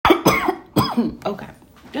Okay.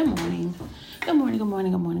 Good morning. Good morning. Good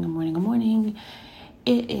morning. Good morning. Good morning. Good morning.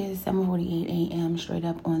 It is 7:48 a.m. straight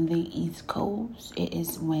up on the East Coast. It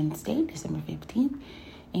is Wednesday, December 15th,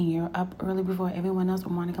 and you're up early before everyone else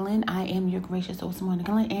with Monica Lynn. I am your gracious host,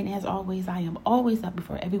 Monica Lynn, and as always, I am always up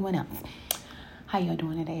before everyone else. How y'all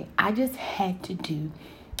doing today? I just had to do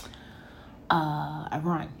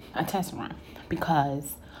a test run,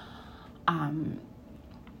 because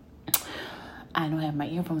I don't have my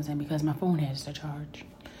earphones in because my phone has to charge.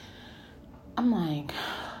 I'm like,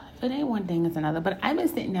 if it ain't one thing, it's another. But I've been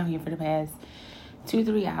sitting down here for the past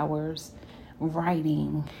 2-3 hours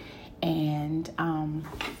writing and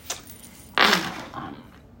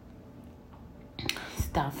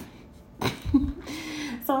stuff.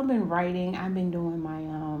 So I've been writing. I've been doing my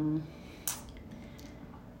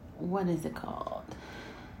what is it called?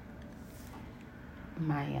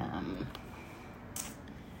 My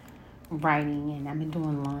writing, and I've been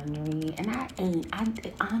doing laundry, and I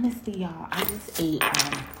honestly, y'all, I just ate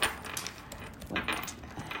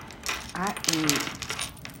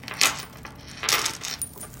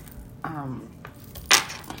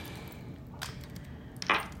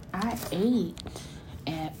I ate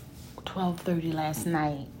at 12:30 last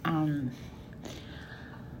night. I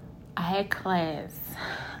had class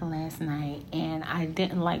last night, and I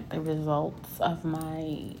didn't like the results of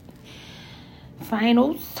my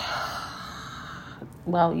finals.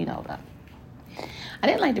 Well, I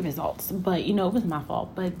didn't like the results, but it was my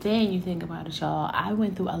fault. But then you think about it, y'all. I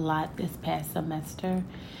went through a lot this past semester.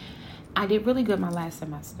 I did really good my last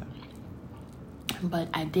semester, but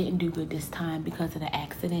I didn't do good this time because of the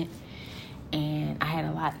accident, and I had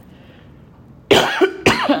a lot.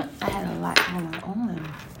 I had a lot going on,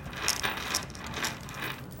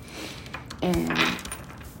 and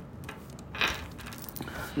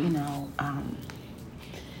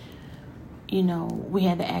we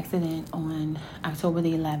had the accident on October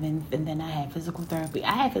the 11th, and then I had physical therapy.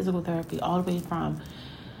 I had physical therapy all the way from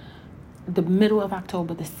the middle of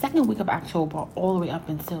October, the second week of October, all the way up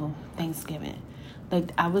until Thanksgiving.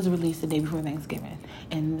 Like, I was released the day before Thanksgiving.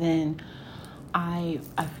 And then I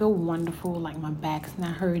feel wonderful, like my back's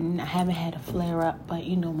not hurting. I haven't had a flare up, but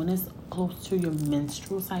when it's close to your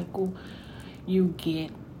menstrual cycle, you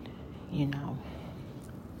get,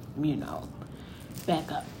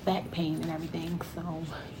 back pain and everything. So,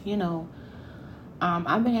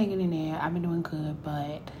 I've been hanging in there. I've been doing good,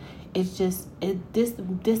 but it's just this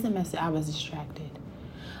semester I was distracted.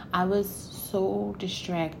 I was so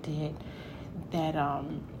distracted that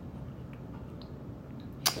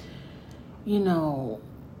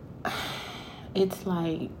it's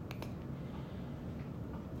like,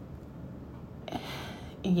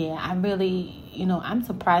 yeah, I really, I'm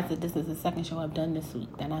surprised that this is the second show I've done this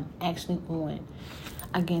week that I'm actually on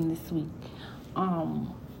again this week.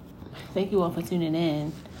 Thank you all for tuning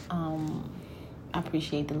in. I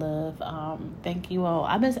appreciate the love. Thank you all.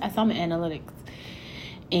 I saw my analytics,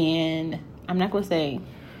 and I'm not going to say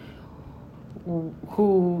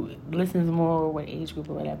who listens more, or what age group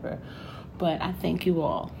or whatever, but I thank you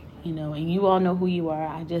all. And you all know who you are.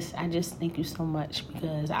 I just thank you so much,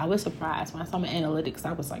 because I was surprised when I saw my analytics.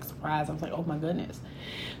 I was like surprised. I was like, oh my goodness.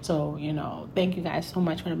 So, thank you guys so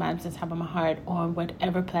much from the bottom to the top of my heart on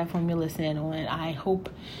whatever platform you're listening on. I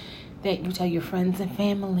hope that you tell your friends and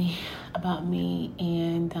family about me.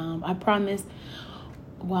 And I promise,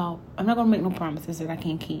 well, I'm not going to make no promises that I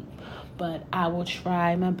can't keep, but I will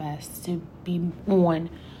try my best to be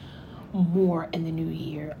on more in the new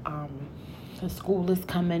year. The school is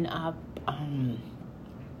coming up.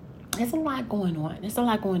 There's a lot going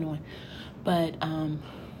on. But I'm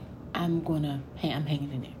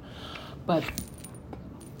hanging in there. But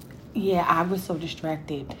yeah, I was so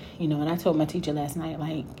distracted, and I told my teacher last night,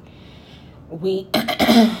 like, we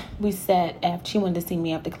sat after, she wanted to see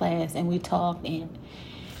me after class, and we talked, and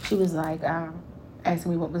she was like,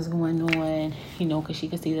 asking me what was going on, because she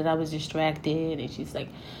could see that I was distracted, and she's like,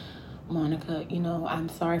 Monica, I'm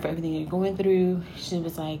sorry for everything you're going through. She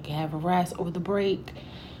was like, have a rest over the break,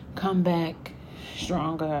 come back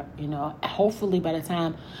stronger, hopefully by the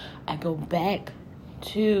time I go back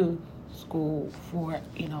to school for,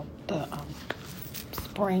 the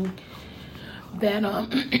spring, that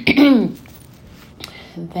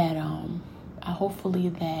hopefully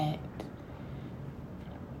that,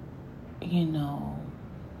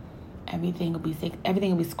 everything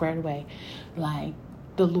will be squared away, like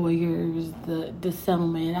the lawyers, the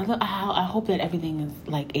settlement. I hope that everything is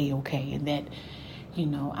like A-okay, and that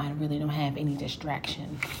I really don't have any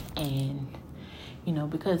distractions, and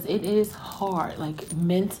because it is hard, like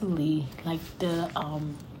mentally, like the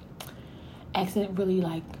accident really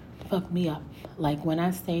like fucked me up. Like, when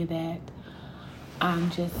I say that I'm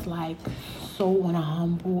just like so on a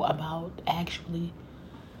humble about actually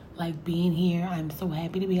like being here. I'm so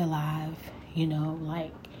happy to be alive.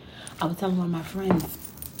 Like I was telling one of my friends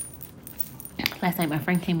last night. My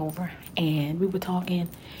friend came over and we were talking,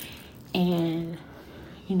 and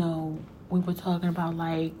we were talking about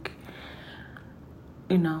like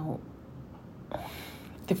the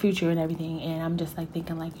future and everything. And I'm just like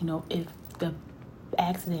thinking like if the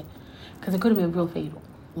accident, because it could have been real fatal.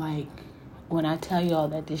 Like when I tell y'all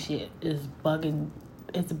that this shit is bugging,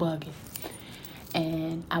 it's bugging.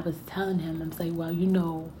 And I was telling him, I'm saying, well,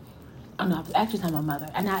 I was actually telling my mother,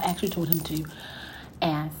 and I actually told him too.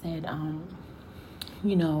 And I said,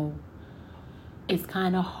 it's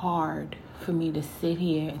kind of hard for me to sit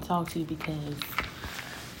here and talk to you because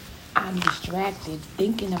I'm distracted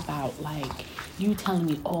thinking about like you telling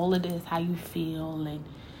me all of this, how you feel, and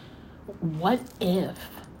what if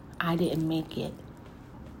I didn't make it?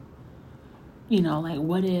 Like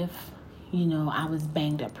what if, I was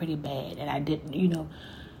banged up pretty bad and I didn't,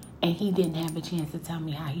 and he didn't have a chance to tell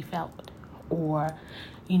me how he felt. Or,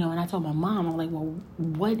 and I told my mom, I'm like, well,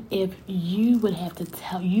 what if you would have to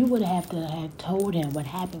have told him what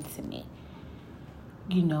happened to me?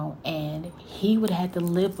 And he would have to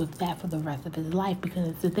live with that for the rest of his life,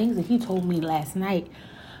 because the things that he told me last night,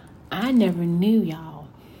 I never knew, y'all.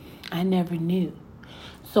 I never knew.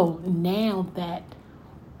 So now that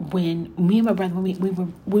when me and my brother,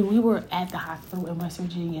 when we were at the hospital in West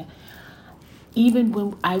Virginia, even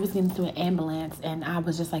when I was getting into an ambulance and I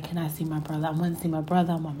was just like, can I see my brother? I wanted to see my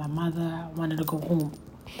brother. I want my mother. I wanted to go home.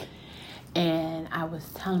 And I was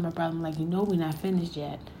telling my brother, I'm like, we're not finished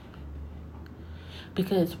yet.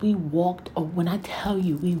 Because when I tell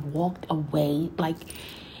you, we walked away, like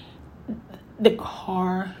the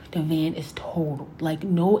van is totaled, like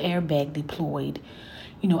no airbag deployed.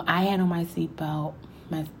 I had on my seatbelt.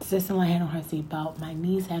 My sister-in-law had on her seatbelt. My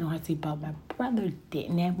niece had on her seatbelt. My brother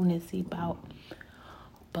didn't have on his seatbelt.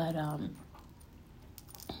 But,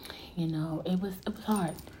 it was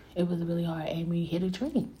hard. It was really hard. And we hit a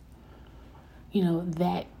train.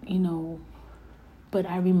 But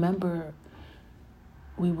I remember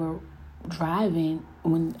we were driving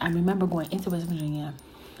when I remember going into West Virginia,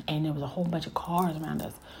 and there was a whole bunch of cars around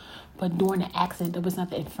us. But during the accident, there was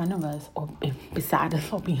nothing in front of us or beside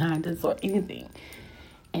us or behind us or anything.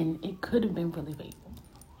 And it could have been really fatal.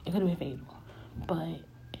 It could have been fatal. But,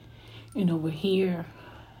 we're here.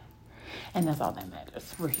 And that's all that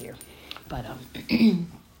matters. We're here. But I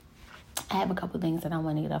have a couple things that I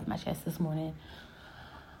want to get off my chest this morning.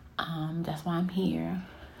 That's why I'm here.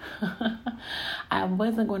 I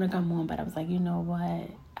wasn't going to come on, but I was like, you know what?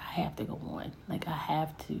 I have to go on. Like, I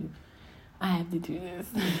have to do this.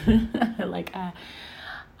 Like,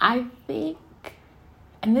 I think,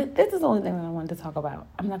 and this is the only thing that I wanted to talk about.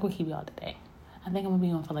 I'm not going to keep y'all today. I think I'm going to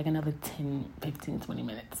be on for like another 10, 15, 20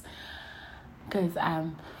 minutes. Because,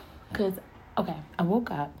 okay, I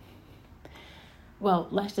woke up. Well,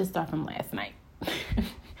 let's just start from last night.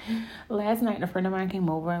 Last night, a friend of mine came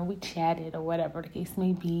over and we chatted or whatever the case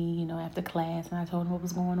may be, after class. And I told him what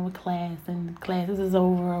was going on with class and classes is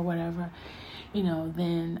over or whatever.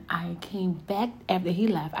 Then I came back after he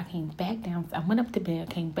left. I came back down. I went up to bed,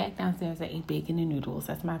 came back downstairs and ate bacon and noodles.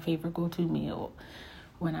 That's my favorite go-to meal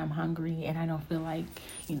when I'm hungry and I don't feel like,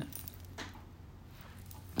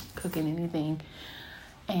 cooking anything.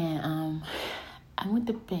 And I went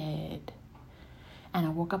to bed. And I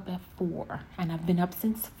woke up at 4. And I've been up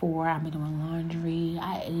since 4. I've been doing laundry.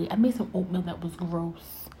 I ate. I made some oatmeal that was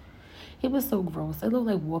gross. It was so gross. It looked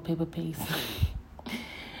like wallpaper paste.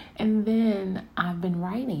 And then I've been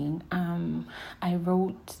writing. I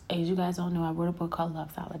wrote, as you guys all know, I wrote a book called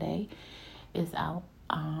Love Holiday. It's out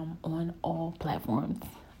on all platforms.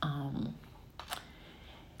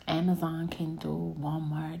 Amazon, Kindle,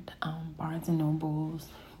 Walmart, Barnes & Nobles.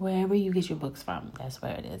 Wherever you get your books from, that's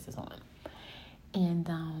where it is. It's on. And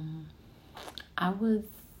I was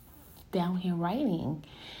down here writing.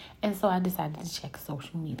 And so I decided to check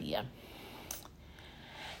social media.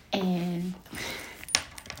 And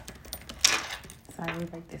sorry, let me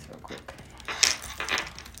break this real quick.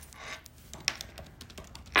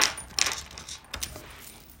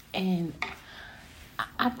 And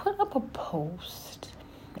I put up a post.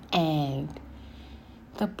 And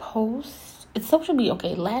the post, it's social media.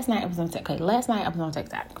 Okay, last night I was on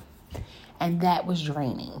TikTok. And that was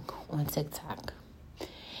draining on TikTok.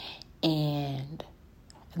 And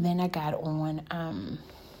then I got on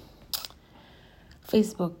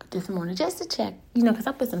Facebook this morning just to check, because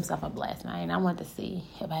I put some stuff up last night and I wanted to see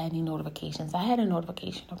if I had any notifications. I had a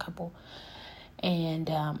notification, a couple. And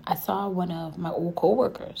I saw one of my old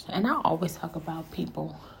coworkers, and I always talk about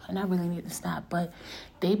people, and I really need to stop, but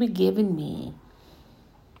they be giving me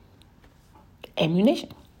ammunition.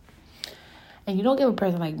 And you don't give a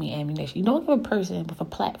person like me ammunition. You don't give a person with a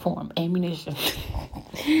platform ammunition.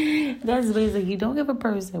 That's basically, you don't give a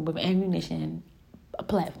person with ammunition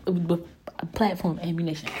with a platform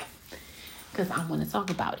ammunition. Because I want to talk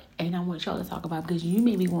about it. And I want y'all to talk about it, because you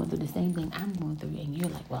may be going through the same thing I'm going through. And you're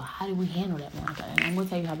like, well, how do we handle that, Monica? And I'm going to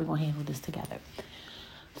tell you how we're going to handle this together.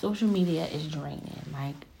 Social media is draining.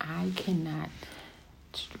 Like, I cannot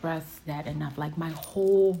stress that enough. Like, my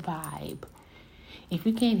whole vibe. If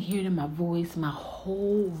you can't hear it in my voice, my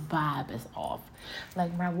whole vibe is off.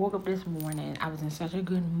 Like, when I woke up this morning, I was in such a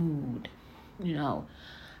good mood. You know,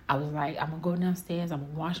 I was like, I'm going to go downstairs. I'm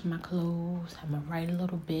going to wash my clothes. I'm going to write a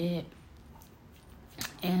little bit.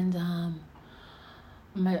 And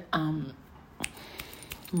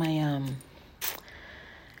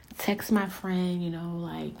text my friend, you know,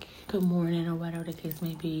 like, good morning or whatever the case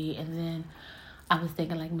may be. And then I was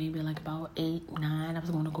thinking like maybe like about 8, 9, I was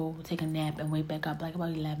going to go take a nap and wake back up like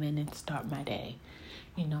about 11 and start my day.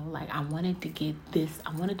 You know, like, I wanted to get this,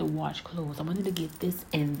 I wanted to wash clothes. I wanted to get this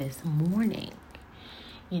in this morning,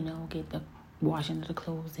 you know, get the washing of the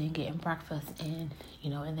clothes and getting breakfast in,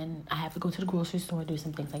 you know, and then I have to go to the grocery store, do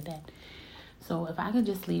some things like that. So if I could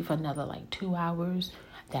just leave for another like 2 hours,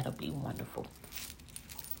 that'll be wonderful.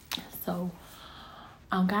 So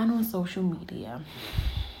I got on social media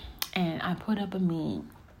and I put up a meme.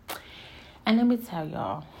 And let me tell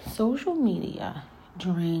y'all, social media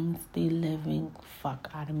drains the living fuck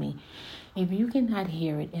out of me. If you cannot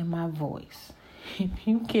hear it in my voice,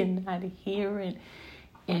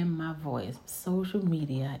 social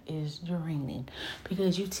media is draining,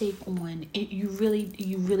 because you take on it. You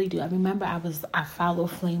really do. I remember I follow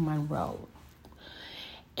Flame Monroe,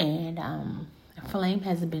 and Flame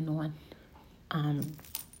hasn't been on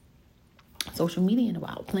social media in a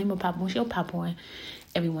while. Flame will pop on. She'll pop on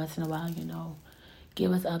every once in a while, you know,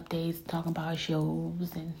 give us updates, talking about her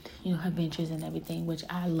shows and, you know, her ventures and everything, which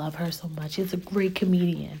I love her so much. She's a great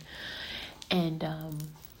comedian. And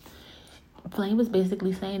Flame was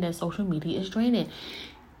basically saying that social media is draining,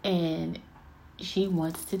 and she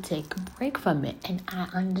wants to take a break from it. And I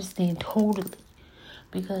understand totally,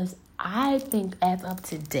 because I think as of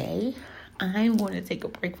today, I'm going to take a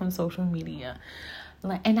break from social media.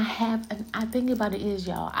 Like, and I think about it is,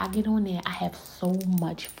 y'all, I get on there, I have so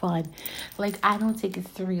much fun. Like, I don't take it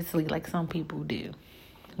seriously like some people do.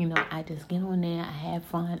 You know, I just get on there, I have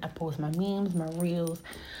fun, I post my memes, my reels,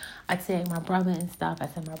 I tag my brother and stuff, I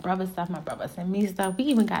send my brother stuff, my brother send me stuff. We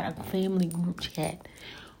even got a family group chat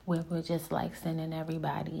where we're just like sending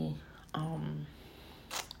everybody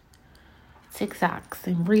TikToks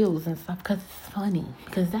and reels and stuff, because it's funny,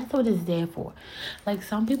 because that's what it's there for. Like,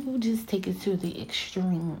 some people just take it to the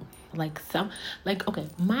extreme. Okay,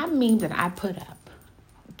 my meme that I put up,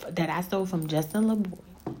 that I stole from Justin LaBoy,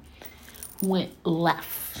 went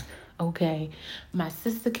left. Okay, my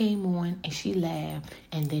sister came on and she laughed,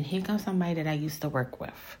 and then here comes somebody that I used to work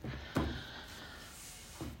with,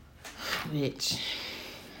 bitch.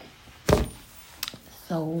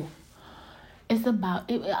 So it's about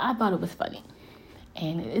it. I thought it was funny,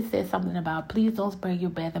 and it said something about, please don't spray your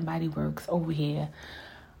Bath and Body Works over here.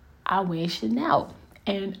 I wear Chanel,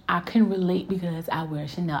 and I can relate because I wear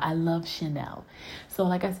Chanel. I love Chanel. So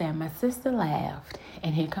like I said, my sister laughed,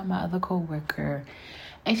 and here come my other coworker,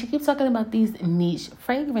 and she keeps talking about these niche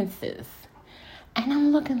fragrances, and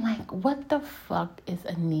I'm looking like, what the fuck is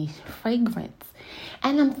a niche fragrance?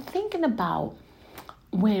 And I'm thinking about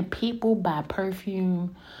when people buy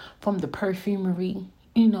perfume from the perfumery,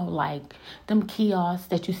 you know, like them kiosks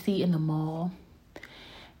that you see in the mall.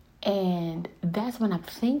 And that's when I'm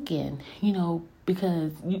thinking, you know,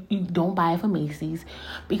 because you don't buy it from Macy's,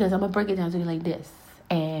 because I'm going to break it down to you like this.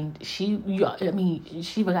 And she forgot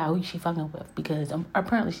who she fucking with, because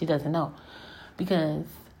apparently she doesn't know. Because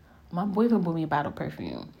my boyfriend bought me a bottle of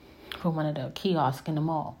perfume from one of the kiosks in the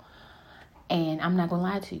mall. And I'm not going to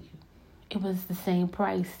lie to you, it was the same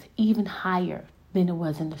price, even higher than it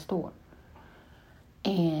was in the store.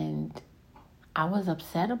 And I was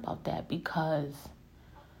upset about that, because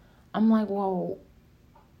I'm like, well,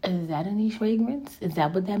 is that a niche fragrance? Is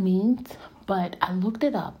that what that means? But I looked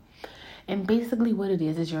it up, and basically what it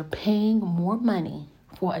is you're paying more money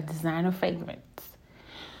for a designer fragrance.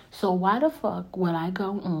 So why the fuck would I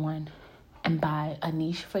go on and buy a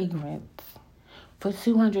niche fragrance for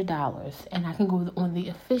 $200, and I can go on the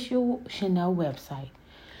official Chanel website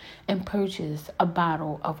and purchase a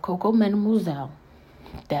bottle of Coco Mademoiselle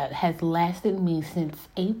that has lasted me since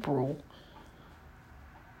April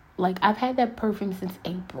Like, I've had that perfume since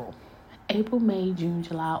April. April, May, June,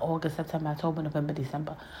 July, August, September, October, November,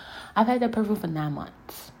 December. I've had that perfume for 9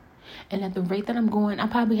 months. And at the rate that I'm going, I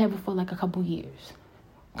probably have it for like a couple years.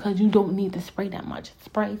 Because you don't need to spray that much.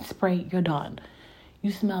 Spray, you're done.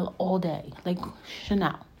 You smell all day. Like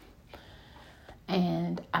Chanel.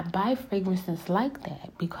 And I buy fragrances like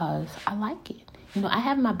that because I like it. You know, I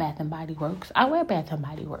have my Bath & Body Works. I wear Bath &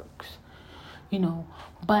 Body Works. You know,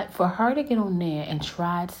 but for her to get on there and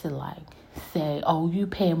try to like say, oh, you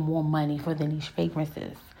pay more money for than these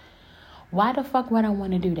fragrances. Why the fuck would I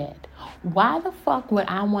want to do that? Why the fuck would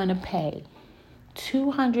I want to pay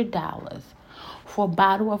 $200 for a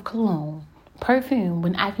bottle of cologne, perfume,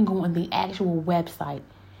 when I can go on the actual website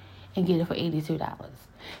and get it for $82?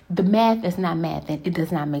 The math is not math, and it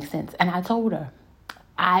does not make sense. And I told her,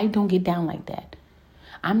 I don't get down like that.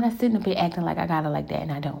 I'm not sitting up here acting like I got it like that,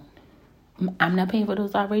 and I don't. I'm not paying for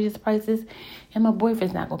those outrageous prices, and my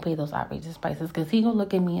boyfriend's not going to pay those outrageous prices because he going to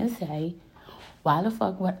look at me and say, why the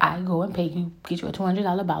fuck would I go and pay you, get you a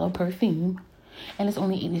 $200 bottle of perfume, and it's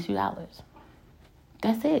only $82?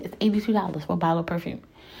 That's it. It's $82 for a bottle of perfume.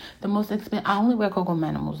 The most expensive, I only wear Coco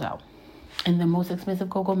Mademoiselle, and the most expensive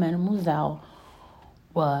Coco Mademoiselle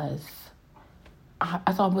was,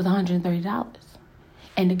 I thought it was $130.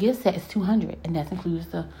 And the gift set is $200, and that includes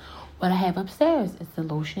what I have upstairs. It's the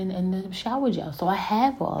lotion and the shower gel. So I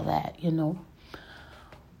have all that, you know.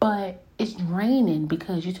 But it's draining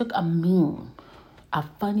because you took a meme, a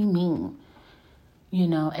funny meme, you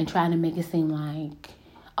know, and trying to make it seem like,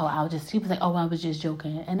 people say, I was just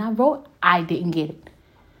joking. And I wrote, I didn't get it.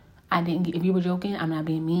 If you were joking, I'm not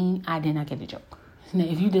being mean. I did not get the joke. Now,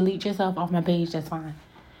 if you delete yourself off my page, that's fine.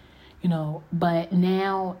 You know, but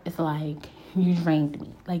now it's like, you drained me.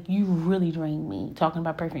 Like, you really drained me talking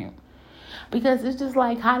about perfume. Because it's just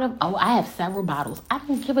like, I have several bottles. I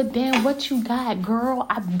don't give a damn what you got, girl.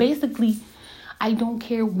 I don't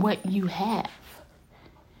care what you have.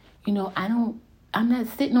 You know, I'm not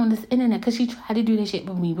sitting on this internet because she tried to do this shit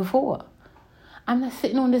with me before. I'm not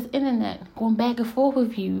sitting on this internet going back and forth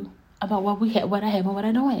with you about what I have and what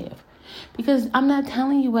I don't have. Because I'm not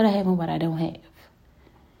telling you what I have and what I don't have.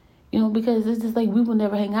 You know, because it's just like, we will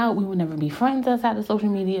never hang out. We will never be friends outside of social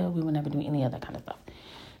media. We will never do any other kind of stuff.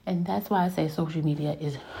 And that's why I say social media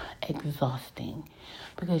is exhausting.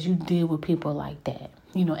 Because you deal with people like that.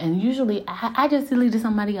 You know, and usually, I just deleted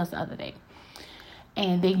somebody else the other day.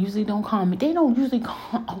 And they usually don't comment. They don't usually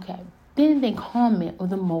okay. Then they comment with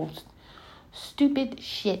the most stupid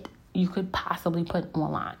shit you could possibly put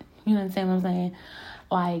online. You understand what I'm saying?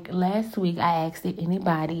 Like, last week, I asked if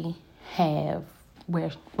anybody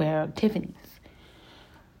wear Tiffany's.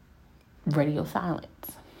 Radio silence.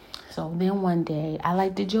 So then one day, I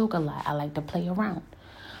like to joke a lot. I like to play around.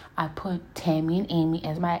 I put Tammy and Amy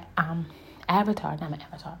as my my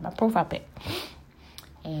profile pic.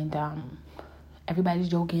 And everybody's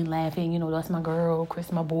joking, laughing. You know, that's my girl,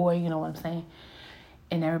 Chris, my boy. You know what I'm saying?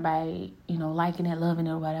 And everybody, you know, liking it, loving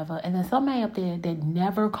it, or whatever. And then somebody up there that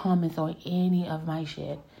never comments on any of my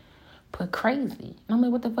shit put crazy. And I'm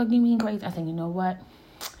like, what the fuck do you mean crazy? I said, you know what?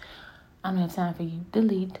 I don't have time for you.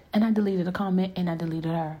 Delete. And I deleted a comment and I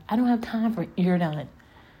deleted her. I don't have time for it. You're done.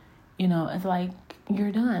 You know, it's like,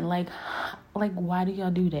 you're done. Like, why do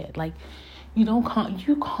y'all do that? Like, you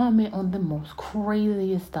comment on the most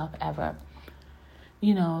craziest stuff ever.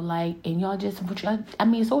 You know, like, and y'all just,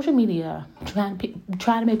 social media trying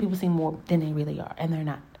to make people seem more than they really are, and they're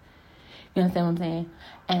not. You understand what I'm saying?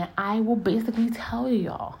 And I will basically tell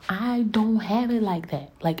y'all, I don't have it like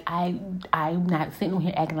that. Like, I'm not sitting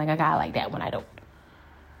here acting like I got it like that when I don't.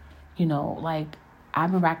 You know, like,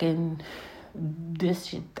 I've been rocking this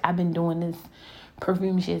shit. I've been doing this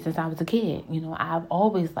perfume shit since I was a kid. You know, I've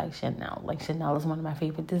always liked Chanel. Like, Chanel is one of my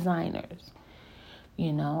favorite designers.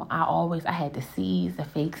 You know, I had the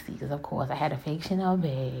fake C's, of course. I had a fake Chanel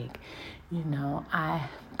bag. You know, I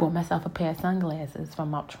bought myself a pair of sunglasses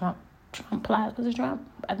from Trump Plaza. Was it Trump?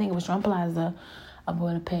 I think it was Trump Plaza. I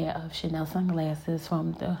bought a pair of Chanel sunglasses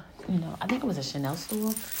from I think it was a Chanel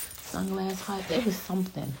store. Sunglass Hut. It was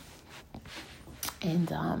something. And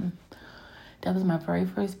that was my very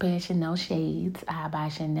first pair of Chanel shades. I buy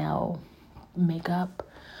Chanel makeup.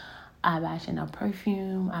 I buy Chanel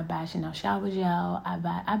perfume. I buy Chanel shower gel. I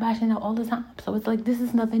buy Chanel all the time. So it's like, this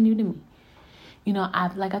is nothing new to me. You know, I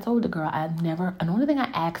told the girl, and the only thing I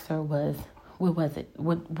asked her was, what was it?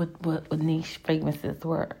 What niche fragrances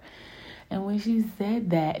were? And when she said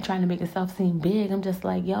that, trying to make herself seem big, I'm just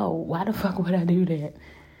like, yo, why the fuck would I do that?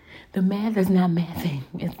 The math is not mathing.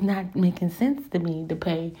 It's not making sense to me to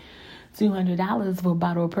pay $200 for a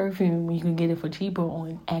bottle of perfume. You can get it for cheaper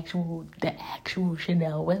on the actual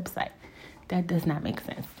Chanel website. That does not make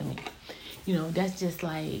sense to me. You know, that's just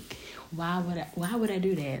like, why would I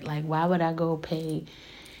do that? Like, why would I go pay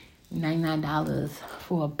 $99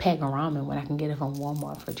 for a pack of ramen when I can get it from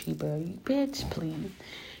Walmart for cheaper? Bitch, please.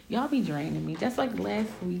 Y'all be draining me. Just like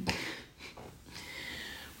last week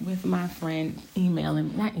with my friend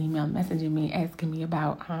messaging me, asking me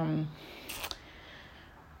about,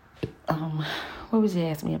 what was you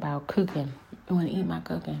asking me about? Cooking. You want to eat my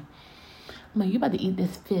cooking? I'm like, you about to eat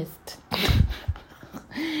this fist.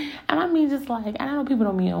 And I mean, just like, I know people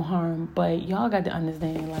don't mean no harm, but y'all got to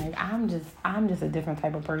understand, like, I'm just a different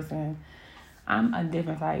type of person. I'm a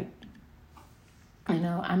different type. You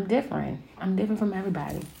know, I'm different. I'm different from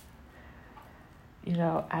everybody. You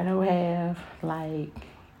know, I don't have, like,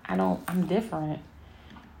 I'm different,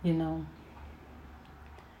 you know.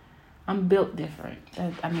 I'm built different.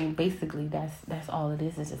 Basically, that's all it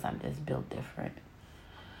is. It's just I'm just built different.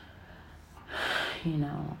 You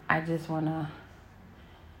know, I just want to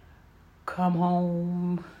come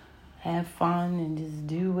home, have fun, and just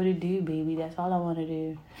do what it do, baby. That's all I want to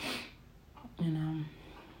do. You know.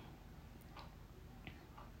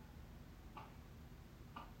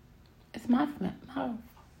 It's my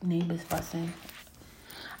neighbors fussing.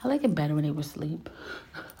 I like it better when they were asleep.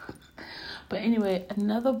 But anyway,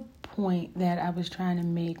 another point that I was trying to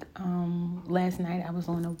make, last night I was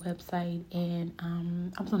on a website and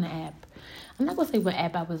I was on an app. I'm not going to say what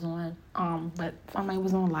app I was on, but somebody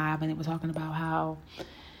was on live and they were talking about how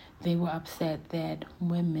they were upset that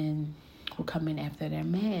women were coming after their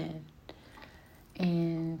man.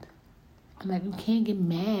 And I'm like, you can't get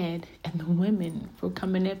mad at the women for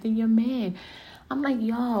coming after your man. I'm like,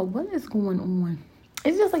 y'all, what is going on?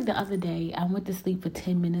 It's just like the other day, I went to sleep for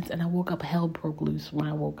 10 minutes and I woke up, hell broke loose when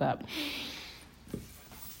I woke up.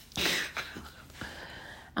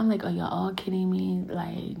 I'm like, are y'all all kidding me?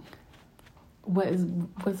 Like,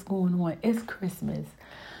 what's going on? It's Christmas.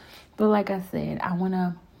 But like I said, I want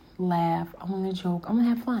to laugh. I want to joke. I want to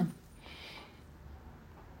have fun.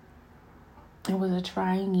 It was a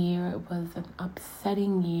trying year. It was an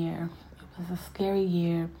upsetting year. It was a scary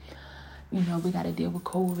year. You know, we got to deal with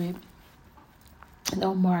COVID, the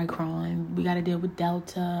Omicron. We got to deal with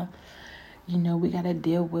Delta. You know, we got to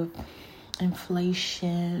deal with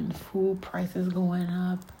inflation, food prices going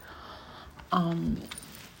up.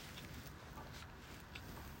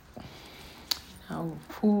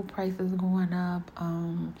 Food prices going up.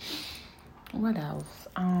 What else?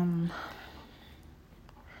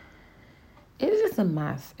 It's just a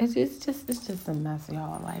mess. It's just a mess,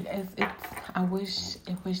 y'all. Like I wish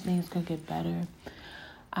things could get better.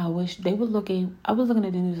 I wish they were looking. I was looking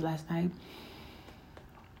at the news last night,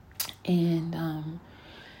 and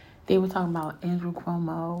they were talking about Andrew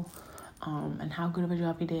Cuomo, and how good of a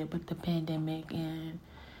job he did with the pandemic, and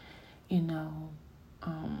you know,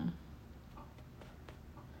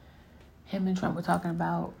 him and Trump were talking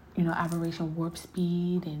about, you know, Operation Warp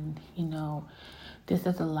Speed, and you know, this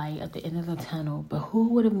is the light at the end of the tunnel. But who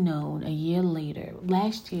would have known a year later,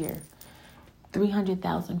 last year,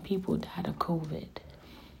 300,000 people died of COVID.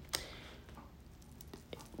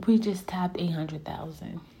 We just topped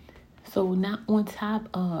 800,000. So not on top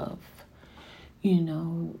of, you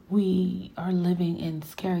know, we are living in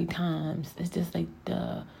scary times. It's just like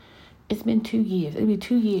it's been 2 years. It'll be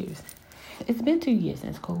 2 years. It's been 2 years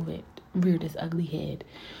since COVID reared its ugly head.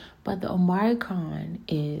 But the Omicron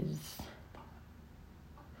is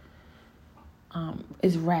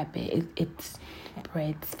rapid. It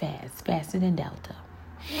spreads fast, faster than Delta.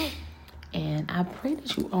 And I pray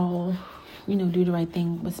that you all, you know, do the right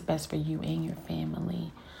thing, what's best for you and your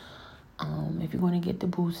family. If you're going to get the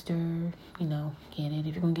booster, you know, get it.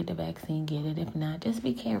 If you're going to get the vaccine, get it. If not, just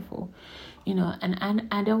be careful. You know, and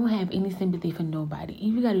I don't have any sympathy for nobody.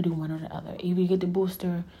 You got to do one or the other. Either you get the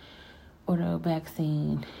booster or the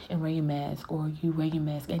vaccine and wear your mask, or you wear your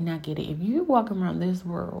mask and not get it. If you're walking around this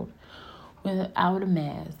world without a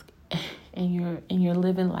mask and you're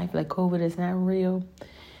living life like COVID is not real,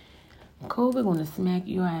 COVID gonna smack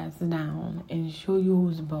your ass down and show you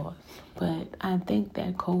who's boss. But I think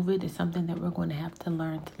that COVID is something that we're going to have to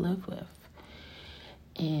learn to live with.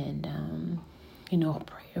 And you know,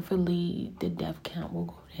 prayerfully the death count will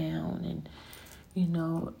go down, and you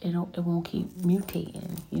know, it won't keep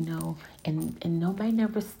mutating, you know. And nobody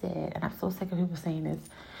never said, and I'm so sick of people saying this,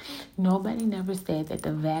 nobody never said that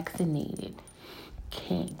the vaccinated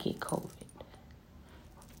can't get COVID.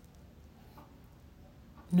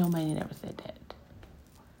 Nobody never said that.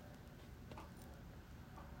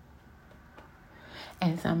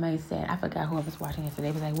 And somebody said, I forgot who I was watching yesterday,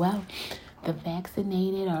 it was like, well, the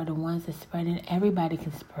vaccinated are the ones that spread it. Everybody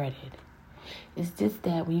can spread it. It's just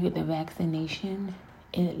that when you get the vaccination,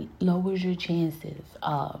 it lowers your chances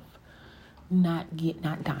of not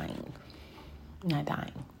dying.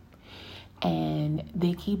 And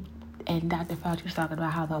Dr. Fauci was talking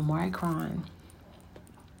about how the Omicron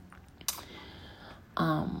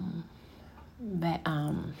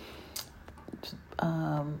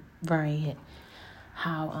variant,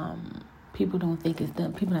 how people don't think it's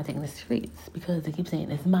done. People not taking the streets because they keep saying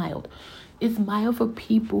it's mild. It's mild for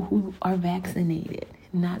people who are vaccinated,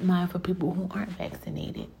 not mild for people who aren't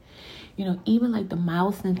vaccinated. You know, even like the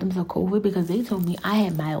mild symptoms of COVID, because they told me I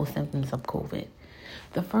had mild symptoms of COVID.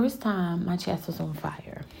 The first time my chest was on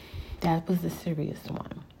fire, that was the serious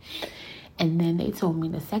one. And then they told me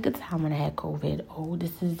the second time when I had COVID, oh,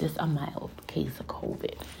 this is just a mild case of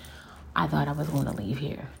COVID. I thought I was going to leave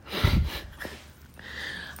here.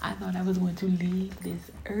 I thought I was going to leave this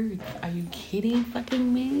earth. Are you kidding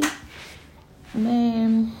fucking me?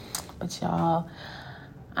 Man, but y'all,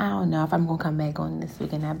 I don't know if I'm going to come back on this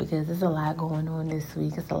week or not, because there's a lot going on this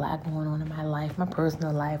week. It's a lot going on in my life, my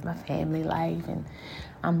personal life, my family life, and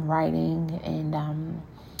I'm writing, and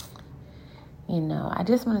you know, I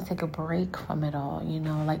just want to take a break from it all. You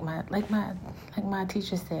know, like my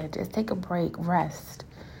teacher said, just take a break, rest.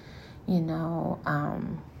 You know,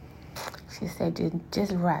 she said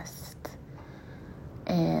just rest.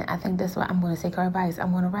 And I think that's what I'm going to take her advice.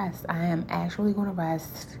 I'm going to rest. I am actually going to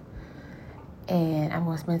rest. And I'm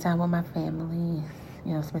going to spend time with my family,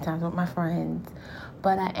 you know, spend time with my friends.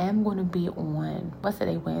 But I am going to be on, what's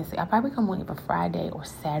today, Wednesday? I'll probably come on either Friday or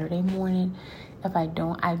Saturday morning. If I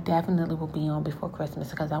don't, I definitely will be on before Christmas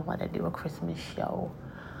because I want to do a Christmas show.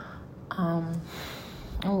 And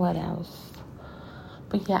what else?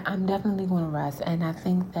 But yeah, I'm definitely going to rest. And I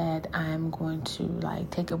think that I'm going to, like,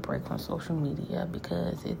 take a break from social media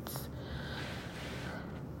because it's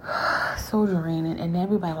so draining. And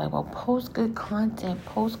everybody like, well, post good content.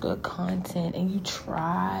 And you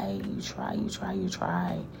try.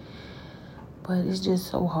 But it's just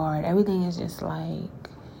so hard. Everything is just like,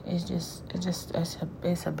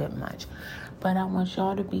 it's a bit much. But I want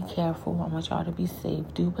y'all to be careful. I want y'all to be safe.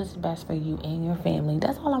 Do what's best for you and your family.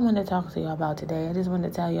 That's all I want to talk to y'all about today. I just want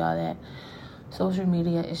to tell y'all that social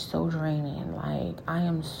media is so draining. Like, I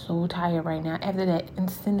am so tired right now. After that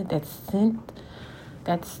incident, that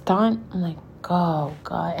stunt, I'm like, oh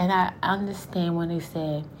God. And I understand when they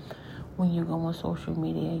said when you go on social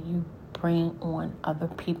media, you bring on other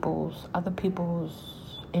people's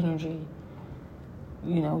energy,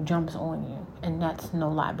 you know, jumps on you. And that's no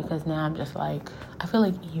lie, because now I'm just like, I feel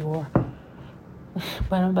like Eeyore.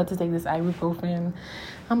 But I'm about to take this ibuprofen.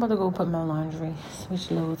 I'm about to go put my laundry,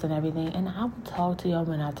 switch loads and everything. And I will talk to y'all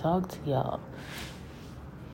when I talk to y'all.